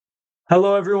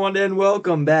Hello, everyone, and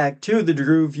welcome back to the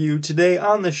Drew View. Today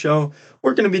on the show,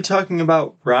 we're going to be talking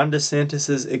about Ron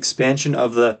DeSantis' expansion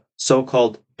of the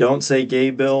so-called Don't Say Gay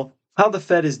bill, how the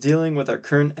Fed is dealing with our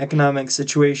current economic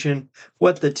situation,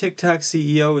 what the TikTok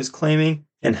CEO is claiming,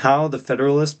 and how the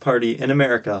Federalist Party in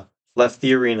America left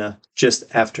the arena just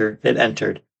after it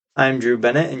entered. I'm Drew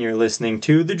Bennett, and you're listening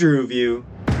to the Drew View.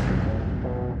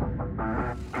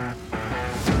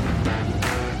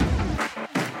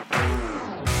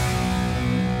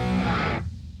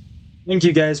 Thank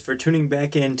you guys for tuning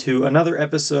back into another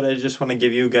episode. I just want to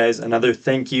give you guys another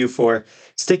thank you for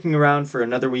sticking around for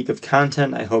another week of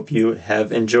content. I hope you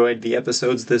have enjoyed the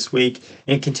episodes this week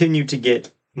and continue to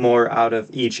get more out of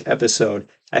each episode.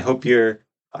 I hope you're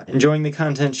enjoying the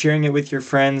content, sharing it with your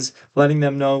friends, letting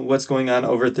them know what's going on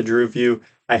over at the Drew View.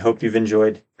 I hope you've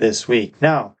enjoyed this week.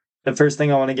 Now, the first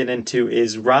thing I want to get into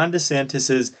is Ron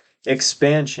DeSantis's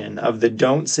expansion of the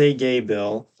Don't Say Gay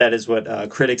bill. That is what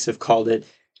critics have called it,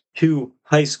 to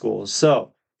high schools.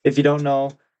 So, if you don't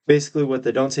know, basically what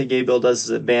the Don't Say Gay bill does is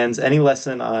it bans any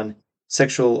lesson on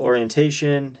sexual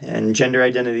orientation and gender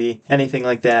identity, anything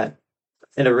like that.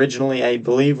 It originally, I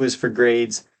believe, was for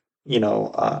grades,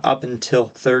 up until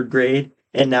third grade,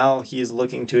 and now he is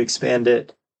looking to expand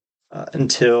it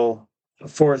until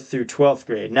fourth through 12th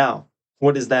grade. Now,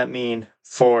 what does that mean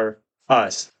for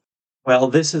us? Well,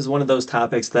 this is one of those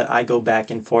topics that I go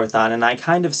back and forth on, and I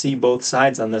kind of see both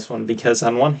sides on this one because,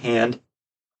 on one hand,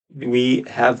 we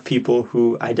have people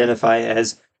who identify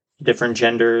as different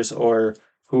genders or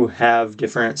who have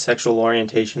different sexual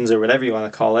orientations or whatever you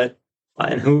want to call it,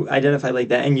 and who identify like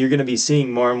that. And you're going to be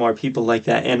seeing more and more people like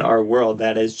that in our world.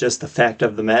 That is just the fact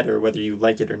of the matter, whether you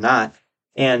like it or not.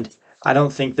 And I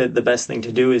don't think that the best thing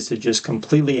to do is to just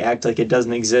completely act like it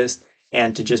doesn't exist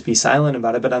and to just be silent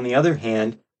about it. But on the other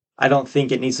hand, I don't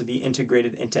think it needs to be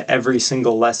integrated into every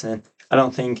single lesson. I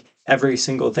don't think every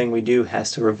single thing we do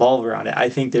has to revolve around it. I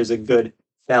think there's a good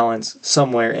balance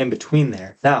somewhere in between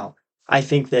there. Now, I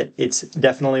think that it's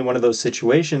definitely one of those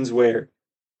situations where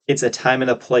it's a time and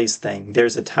a place thing.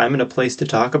 There's a time and a place to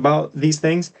talk about these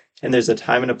things, and there's a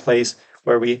time and a place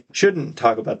where we shouldn't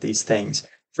talk about these things.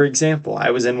 For example, I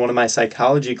was in one of my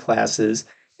psychology classes,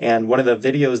 and one of the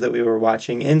videos that we were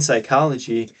watching in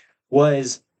psychology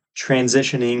was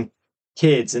transitioning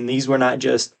kids. And these were not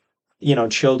just,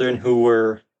 children who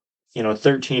were,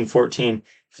 13, 14,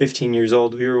 15 years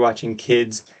old. We were watching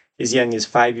kids as young as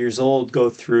 5 years old go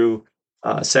through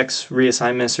sex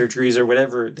reassignment surgeries or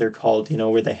whatever they're called,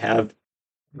 where they have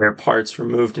their parts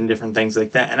removed and different things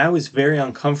like that. And I was very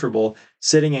uncomfortable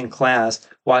sitting in class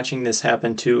watching this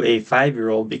happen to a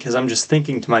 5-year-old because I'm just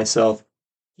thinking to myself,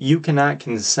 you cannot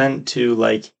consent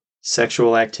to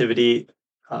sexual activity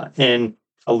in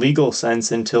a legal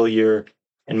sense until you're,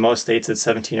 in most states, it's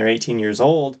 17 or 18 years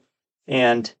old.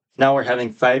 And now we're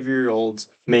having 5-year-olds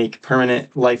make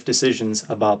permanent life decisions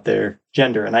about their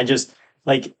gender. And I just,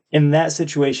 in that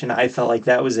situation, I felt like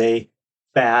that was a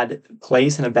bad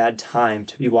place and a bad time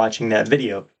to be watching that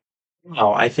video.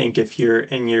 Now, I think if you're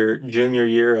in your junior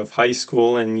year of high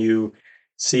school and you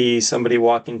see somebody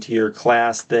walk into your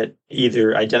class that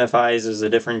either identifies as a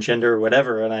different gender or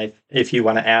whatever, and if you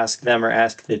want to ask them or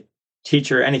ask the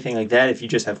teacher, anything like that, if you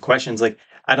just have questions,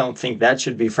 I don't think that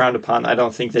should be frowned upon. I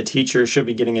don't think the teacher should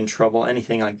be getting in trouble,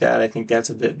 anything like that. I think that's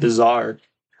a bit bizarre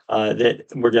that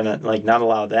we're going to not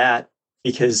allow that,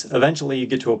 because eventually you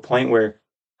get to a point where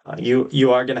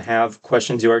you are going to have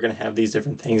questions, you are going to have these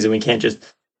different things, and we can't just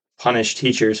punish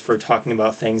teachers for talking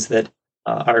about things that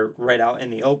are right out in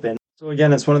the open. So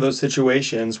again, it's one of those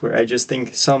situations where I just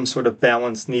think some sort of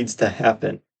balance needs to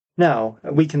happen. Now,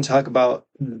 we can talk about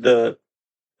the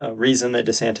reason that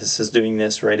DeSantis is doing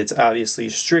this, right? It's obviously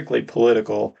strictly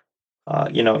political.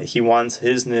 He wants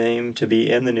his name to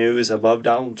be in the news above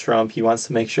Donald Trump. He wants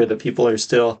to make sure that people are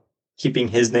still keeping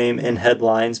his name in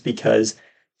headlines because,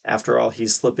 after all,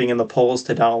 he's slipping in the polls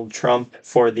to Donald Trump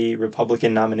for the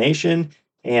Republican nomination,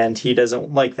 and he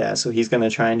doesn't like that. So he's going to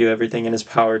try and do everything in his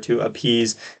power to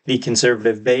appease the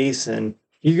conservative base, and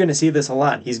you're going to see this a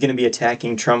lot. He's going to be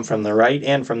attacking Trump from the right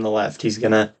and from the left. He's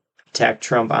going to attack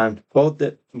Trump on both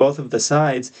of the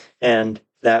sides, and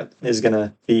that is going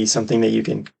to be something that you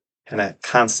can kind of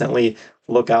constantly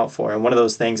look out for. And one of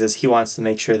those things is he wants to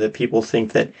make sure that people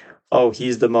think that, oh,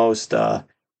 he's the most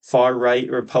far-right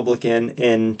Republican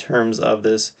in terms of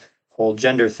this whole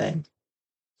gender thing.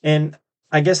 And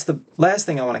I guess the last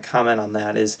thing I want to comment on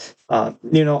that is,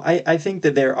 I think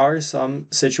that there are some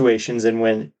situations in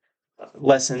when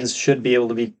lessons should be able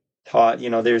to be taught.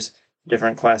 There's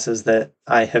different classes that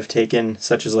I have taken,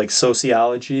 such as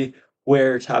sociology,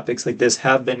 where topics like this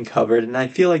have been covered, and I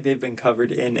feel like they've been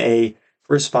covered in a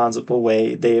responsible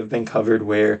way they have been covered,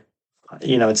 where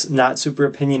it's not super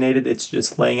opinionated. It's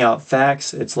just laying out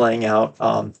facts. It's laying out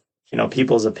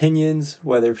people's opinions,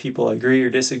 whether people agree or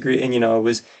disagree. And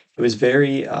it was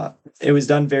very it was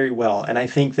done very well. And I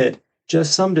think that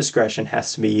just some discretion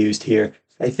has to be used here.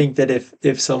 I think that if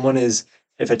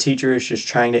a teacher is just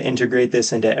trying to integrate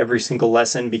this into every single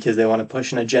lesson because they want to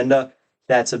push an agenda,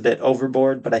 that's a bit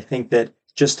overboard. But I think that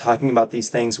just talking about these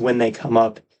things when they come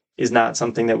up is not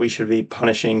something that we should be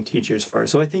punishing teachers for.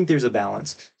 So I think there's a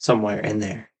balance somewhere in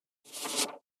there.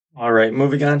 All right,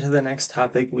 moving on to the next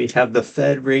topic, we have the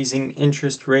Fed raising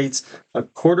interest rates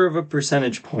 0.25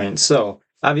 percentage point. So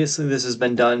obviously this has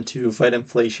been done to fight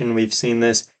inflation. We've seen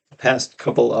this the past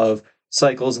couple of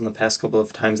cycles, and the past couple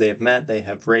of times they have met, they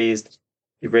have raised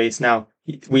the rates. Now,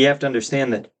 we have to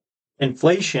understand that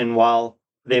inflation, while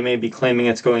they may be claiming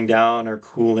it's going down or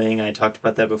cooling, I talked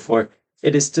about that before,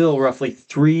 it is still roughly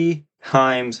 3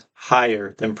 times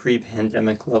higher than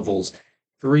pre-pandemic levels.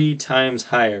 3 times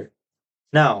higher.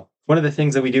 Now, one of the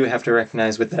things that we do have to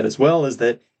recognize with that as well is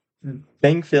that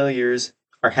bank failures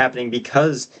are happening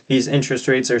because these interest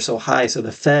rates are so high. So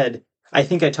the Fed, I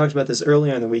think I talked about this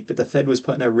earlier in the week, but the Fed was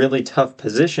put in a really tough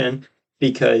position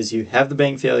because you have the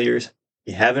bank failures,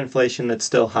 you have inflation that's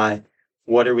still high.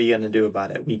 What are we going to do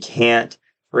about it? We can't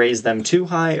raise them too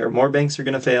high or more banks are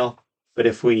going to fail. But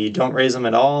if we don't raise them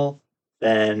at all,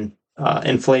 then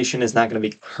inflation is not going to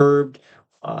be curbed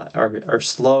or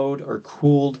slowed or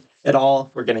cooled at all.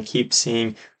 We're going to keep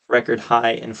seeing record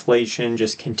high inflation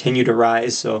just continue to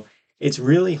rise. So it's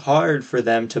really hard for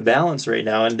them to balance right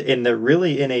now. And they're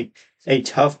really in a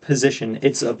tough position.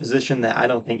 It's a position that I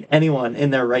don't think anyone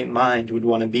in their right mind would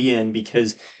want to be in,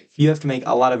 because you have to make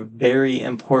a lot of very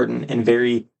important and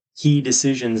very key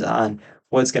decisions on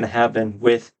what's going to happen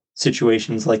with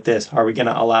situations like this. Are we going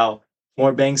to allow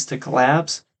more banks to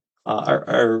collapse?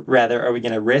 Or rather, are we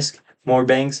going to risk more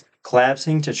banks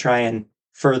collapsing to try and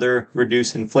further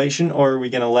reduce inflation? Or are we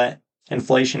going to let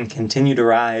inflation continue to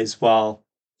rise while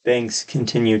banks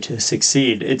continue to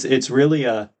succeed? It's really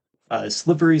a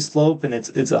slippery slope, and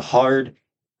it's a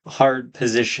hard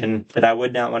position that I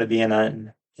would not want to be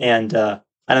in. And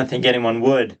I don't think anyone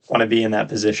would want to be in that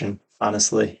position,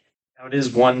 honestly. Now, it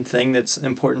is one thing that's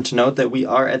important to note, that we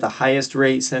are at the highest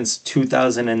rate since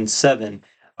 2007.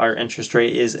 Our interest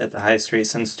rate is at the highest rate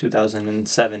since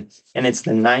 2007, and it's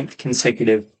the 9th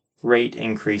consecutive rate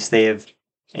increase. They have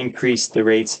increased the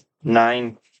rates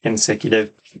 9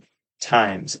 consecutive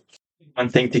times. One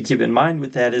thing to keep in mind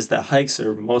with that is that hikes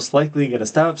are most likely going to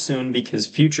stop soon, because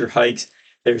future hikes,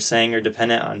 they're saying, are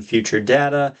dependent on future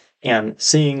data, and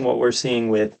seeing what we're seeing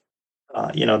with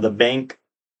the bank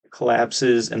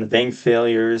collapses and the bank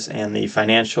failures and the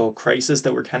financial crisis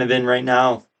that we're kind of in right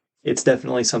now. It's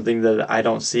definitely something that I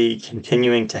don't see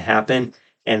continuing to happen,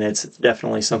 and it's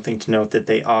definitely something to note that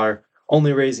they are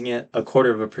only raising it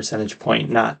 0.25 percentage point,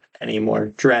 not any more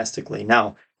drastically.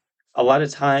 Now, a lot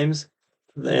of times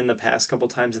in the past couple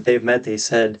times that they've met, they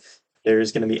said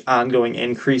there's going to be ongoing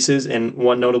increases, and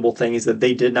one notable thing is that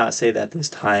they did not say that this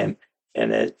time,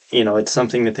 and it's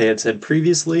something that they had said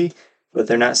previously, but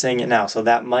they're not saying it now. So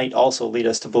that might also lead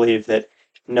us to believe that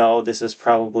no, this is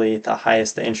probably the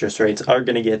highest the interest rates are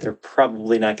going to get. They're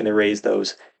probably not going to raise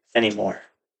those anymore.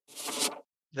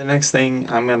 The next thing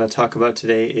I'm going to talk about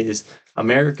today is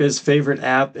America's favorite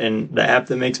app, and the app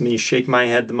that makes me shake my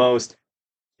head the most,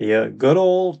 the good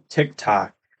old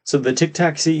TikTok. So the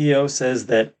TikTok CEO says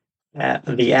that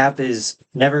the app is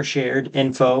never shared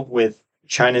info with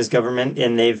China's government,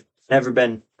 and they've never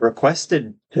been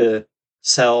requested to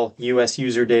sell U.S.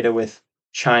 user data with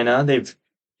China. They've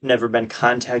never been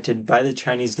contacted by the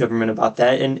Chinese government about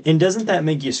that. And doesn't that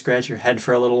make you scratch your head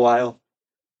for a little while?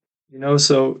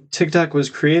 So TikTok was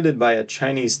created by a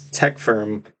Chinese tech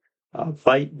firm,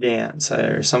 ByteDance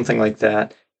or something like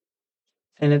that.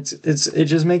 And it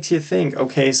just makes you think,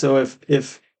 okay, so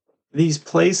if these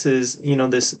places,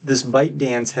 this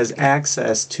ByteDance has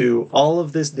access to all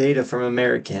of this data from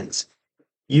Americans,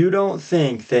 you don't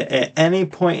think that at any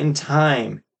point in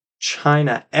time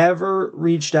China ever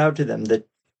reached out to them, the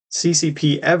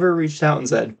CCP ever reached out and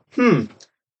said,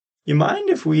 you mind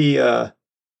if we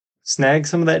snag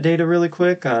some of that data really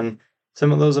quick on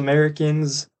some of those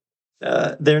Americans?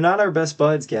 They're not our best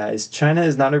buds, guys. China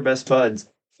is not our best buds.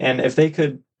 And if they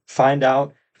could find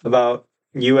out about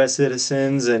U.S.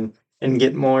 citizens and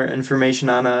get more information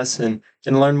on us and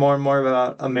learn more and more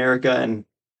about America and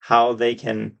how they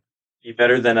can be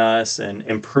better than us and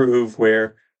improve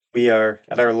where we are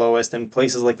at our lowest and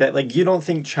places like that. Like, you don't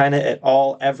think China at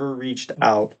all ever reached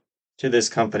out to this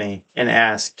company and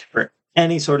asked for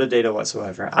any sort of data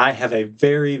whatsoever? I have a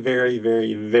very, very,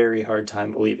 very, very hard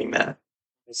time believing that.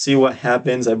 see what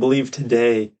happens. I believe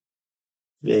today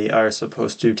they are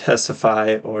supposed to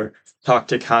testify or talk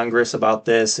to Congress about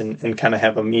this and kind of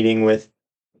have a meeting with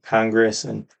Congress.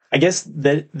 And I guess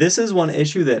that this is one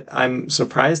issue that I'm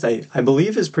surprised I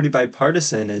believe is pretty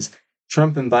bipartisan is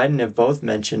Trump and Biden have both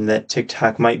mentioned that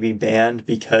TikTok might be banned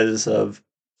because of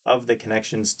the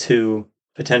connections to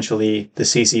potentially the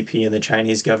CCP and the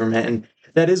Chinese government. And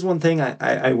that is one thing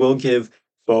I will give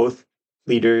both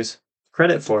leaders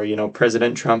credit for. You know,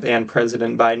 President Trump and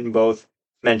President Biden both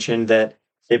mentioned that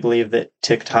they believe that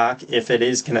TikTok, if it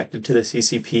is connected to the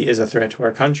CCP, is a threat to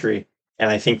our country. And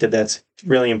I think that that's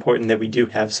really important that we do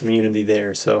have some unity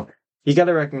there. So you got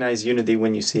to recognize unity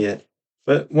when you see it.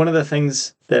 But one of the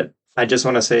things that I just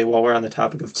want to say while we're on the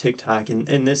topic of TikTok,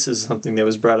 and this is something that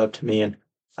was brought up to me, and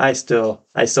I still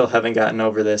haven't gotten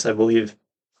over this. I believe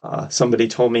somebody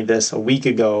told me this a week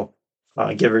ago,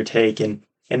 give or take, and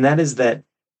that is that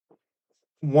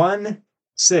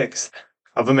 1/6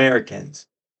 of Americans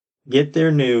get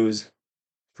their news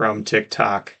from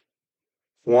TikTok.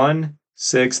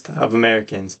 1/6 of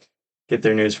Americans get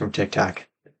their news from TikTok.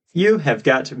 You have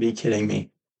got to be kidding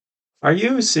me. Are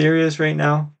you serious right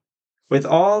now? With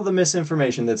all the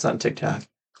misinformation that's on TikTok,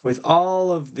 with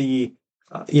all of the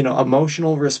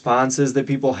emotional responses that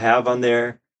people have on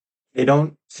there, they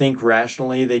don't think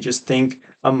rationally, they just think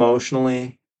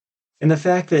emotionally. And the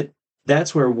fact that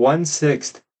that's where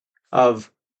 1/6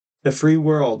 of the free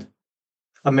world,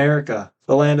 America,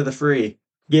 the land of the free,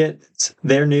 gets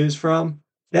their news from,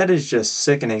 that is just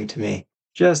sickening to me.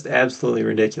 Just absolutely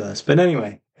ridiculous. But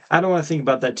anyway, I don't want to think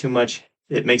about that too much.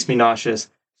 It makes me nauseous.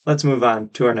 Let's move on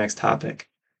to our next topic.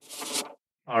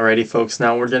 Alrighty, folks,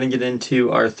 now we're going to get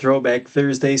into our Throwback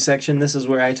Thursday section. This is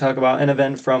where I talk about an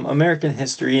event from American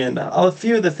history, and a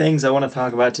few of the things I want to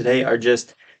talk about today are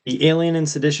just the Alien and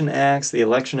Sedition Acts, the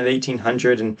election of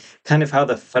 1800, and kind of how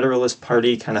the Federalist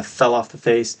Party kind of fell off the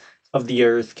face of the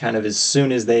earth kind of as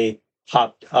soon as they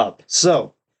popped up.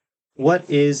 So, what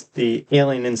is the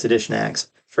Alien and Sedition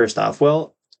Acts? First off,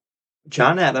 well,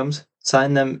 John Adams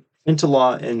signed them into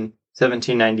law in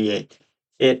 1798.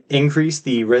 It increased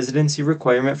the residency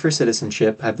requirement for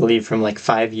citizenship, I believe, from like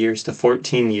 5 years to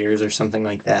 14 years or something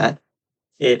like that.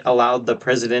 It allowed the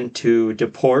president to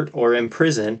deport or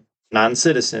imprison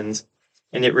non-citizens,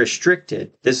 and it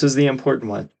restricted, this was the important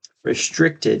one,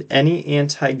 restricted any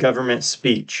anti-government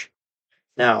speech.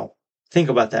 Now, think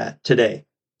about that today.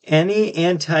 Any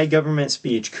anti-government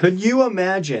speech. Could you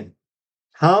imagine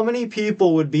how many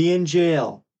people would be in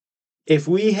jail if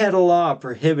we had a law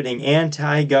prohibiting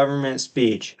anti-government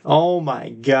speech? Oh my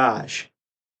gosh.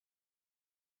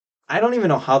 I don't even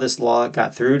know how this law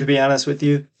got through, to be honest with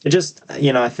you. It just,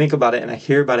 I think about it and I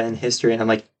hear about it in history and I'm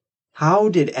like, how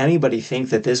did anybody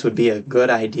think that this would be a good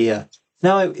idea?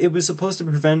 Now, it was supposed to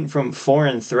prevent from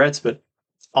foreign threats, but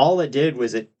all it did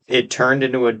was it turned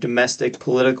into a domestic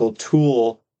political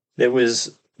tool that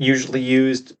was usually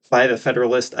used by the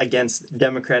Federalists against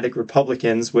Democratic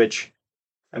Republicans, which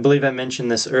I believe I mentioned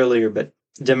this earlier, but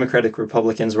Democratic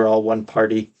Republicans were all one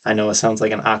party. I know it sounds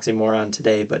like an oxymoron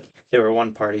today, but they were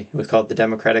one party. It was called the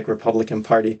Democratic Republican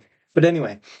Party. But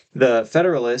anyway, the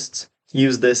Federalists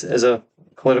used this as a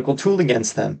political tool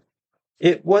against them.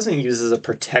 It wasn't used as a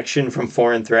protection from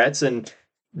foreign threats, and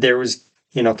there was,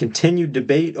 continued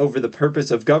debate over the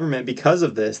purpose of government because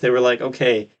of this. They were like,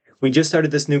 okay, we just started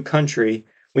this new country,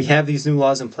 we have these new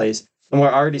laws in place, and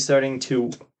we're already starting to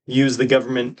use the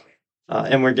government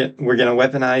and we're going to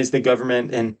weaponize the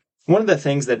government. And one of the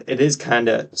things that it is kind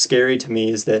of scary to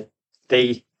me is that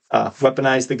they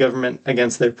weaponize the government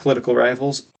against their political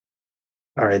rivals.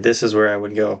 All right, this is where I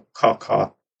would go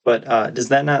caw. But does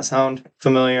that not sound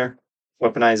familiar?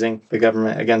 Weaponizing the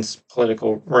government against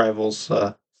political rivals.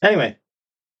 Anyway,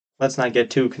 let's not get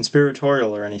too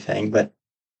conspiratorial or anything. But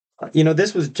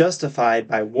this was justified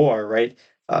by war, right?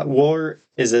 War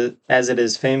is, as it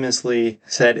is famously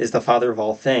said, is the father of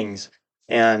all things.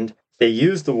 And they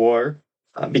used the war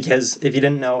because, if you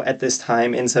didn't know, at this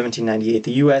time in 1798,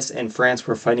 the U.S. and France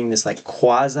were fighting this like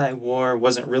quasi-war. It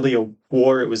wasn't really a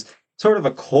war. It was sort of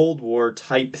a Cold War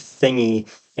type thingy.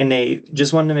 And they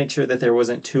just wanted to make sure that there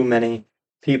wasn't too many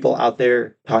people out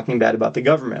there talking bad about the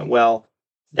government. Well,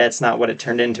 that's not what it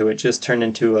turned into. It just turned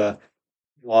into a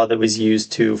law that was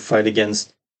used to fight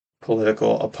against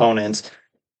political opponents.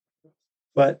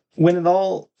 But when it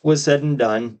all was said and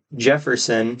done,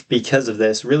 Jefferson, because of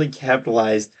this, really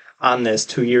capitalized on this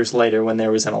 2 years later when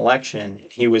there was an election.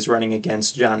 He was running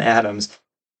against John Adams.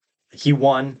 He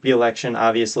won the election,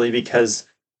 obviously, because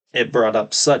it brought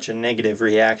up such a negative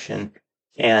reaction.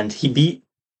 And he beat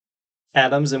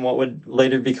Adams in what would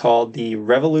later be called the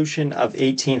Revolution of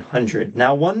 1800.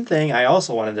 Now, one thing I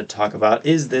also wanted to talk about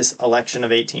is this election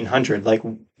of 1800. Like,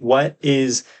 what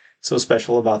is so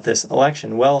special about this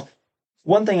election? Well,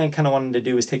 one thing I kind of wanted to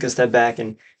do is take a step back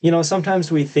and,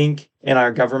 sometimes we think in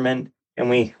our government and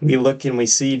we look and we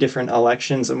see different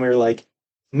elections and we're like,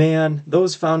 man,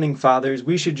 those founding fathers,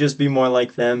 we should just be more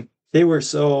like them. They were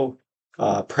so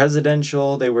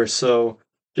presidential. They were so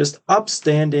just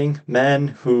upstanding men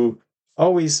who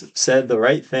always said the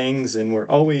right things and were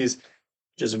always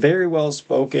just very well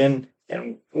spoken.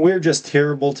 And we're just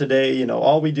terrible today.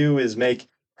 All we do is make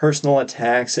personal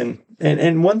attacks.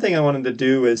 And one thing I wanted to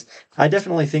do is I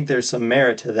definitely think there's some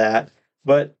merit to that.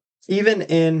 But even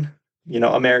in,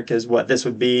 America's what this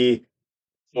would be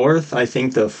I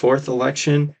think the fourth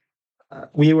election,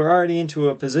 we were already into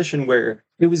a position where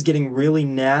it was getting really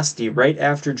nasty right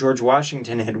after George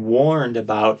Washington had warned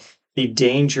about the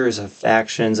dangers of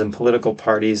factions and political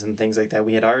parties and things like that.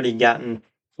 We had already gotten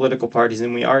political parties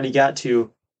and we already got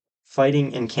to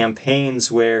fighting in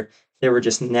campaigns where there were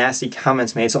just nasty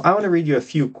comments made. So I want to read you a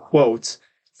few quotes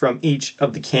from each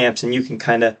of the camps and you can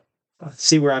kind of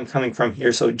see where I'm coming from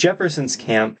here. So Jefferson's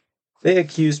camp, they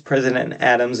accused President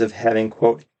Adams of having,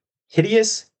 quote,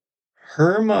 hideous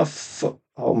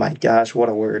oh my gosh, what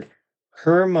a word.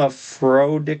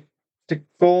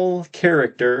 Hermaphroditical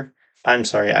character. I'm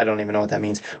sorry, I don't even know what that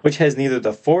means. Which has neither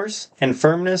the force and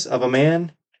firmness of a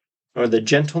man nor the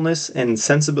gentleness and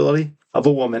sensibility of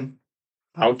a woman.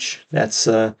 Ouch, that's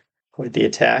quite the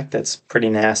attack. That's pretty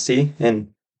nasty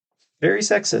and very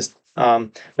sexist.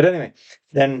 But anyway,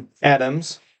 then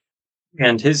Adams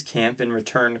and his camp in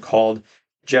return called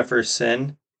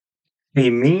Jefferson a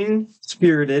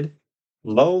mean-spirited,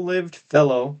 low-lived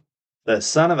fellow, the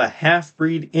son of a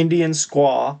half-breed Indian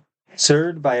squaw,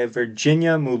 served by a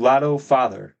Virginia mulatto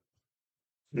father.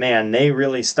 Man, they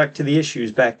really stuck to the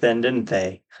issues back then, didn't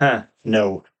they?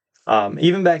 No.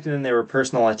 Even back then, there were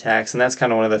personal attacks, and that's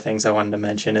kind of one of the things I wanted to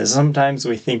mention, is sometimes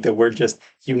we think that we're just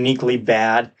uniquely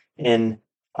bad in,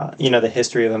 the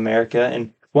history of America,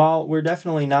 and while we're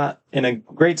definitely not in a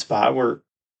great spot, we're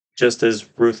just as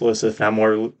ruthless, if not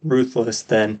more ruthless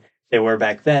than they were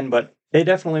back then, but they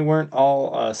definitely weren't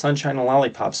all sunshine and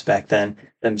lollipops back then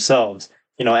themselves.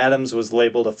 Adams was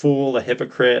labeled a fool, a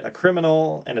hypocrite, a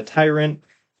criminal, and a tyrant,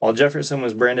 while Jefferson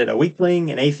was branded a weakling,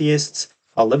 an atheist,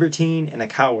 a libertine, and a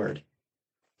coward.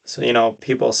 So,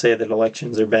 people say that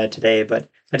elections are bad today, but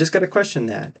I just got to question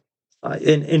that.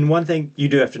 In one thing you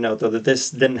do have to note, though, that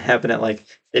this didn't happen at,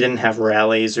 they didn't have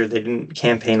rallies or they didn't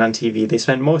campaign on TV. They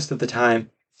spent most of the time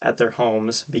at their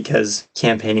homes because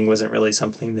campaigning wasn't really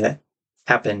something that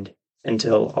happened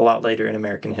until a lot later in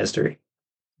American history.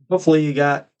 Hopefully you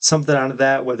got something out of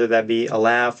that, whether that be a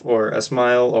laugh or a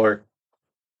smile, or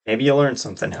maybe you learned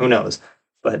something, who knows.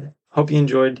 But hope you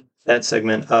enjoyed that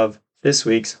segment of this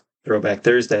week's Throwback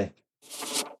Thursday.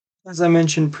 As I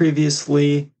mentioned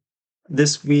previously,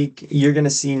 this week you're going to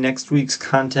see next week's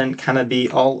content kind of be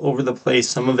all over the place.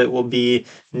 Some of it will be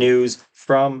news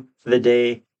from the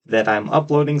day that I'm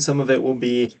uploading. Some of it will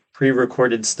be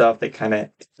pre-recorded stuff that kind of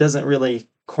doesn't really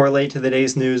correlate to the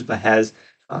day's news, but has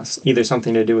either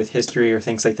something to do with history or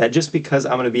things like that, just because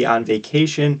I'm going to be on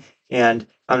vacation and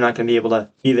I'm not going to be able to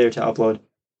be there to upload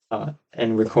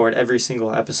and record every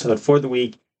single episode for the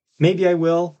week. Maybe I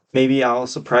will. Maybe I'll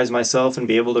surprise myself and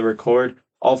be able to record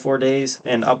all 4 days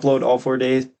and upload all 4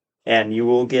 days, and you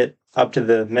will get up to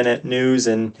the minute news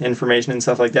and information and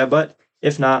stuff like that. But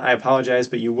if not, I apologize,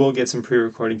 but you will get some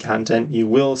pre-recorded content. You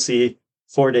will see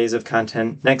 4 days of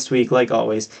content next week, like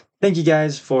always. Thank you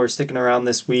guys for sticking around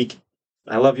this week.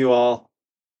 I love you all.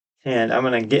 And I'm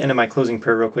going to get into my closing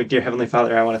prayer real quick. Dear Heavenly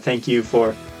Father, I want to thank you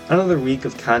for another week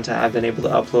of content I've been able to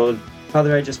upload.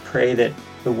 Father, I just pray that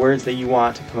the words that you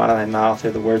want to come out of my mouth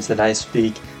are the words that I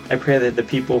speak. I pray that the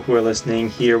people who are listening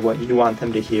hear what you want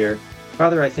them to hear.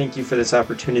 Father, I thank you for this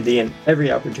opportunity and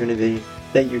every opportunity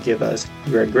that you give us.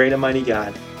 You are a great and mighty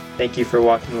God. Thank you for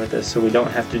walking with us so we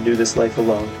don't have to do this life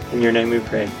alone. In your name we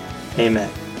pray. Amen.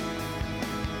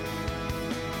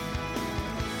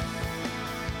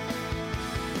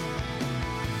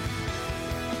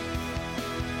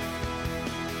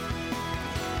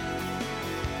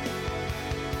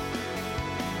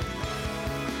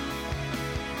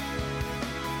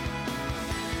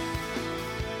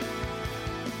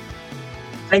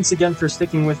 Thanks again for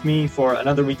sticking with me for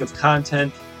another week of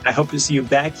content. I hope to see you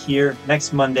back here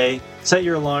next Monday. Set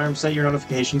your alarm, set your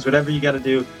notifications, whatever you got to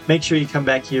do. Make sure you come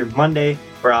back here Monday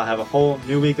where I'll have a whole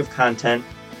new week of content.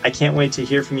 I can't wait to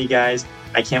hear from you guys.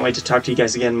 I can't wait to talk to you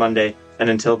guys again Monday. And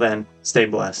until then, stay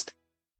blessed.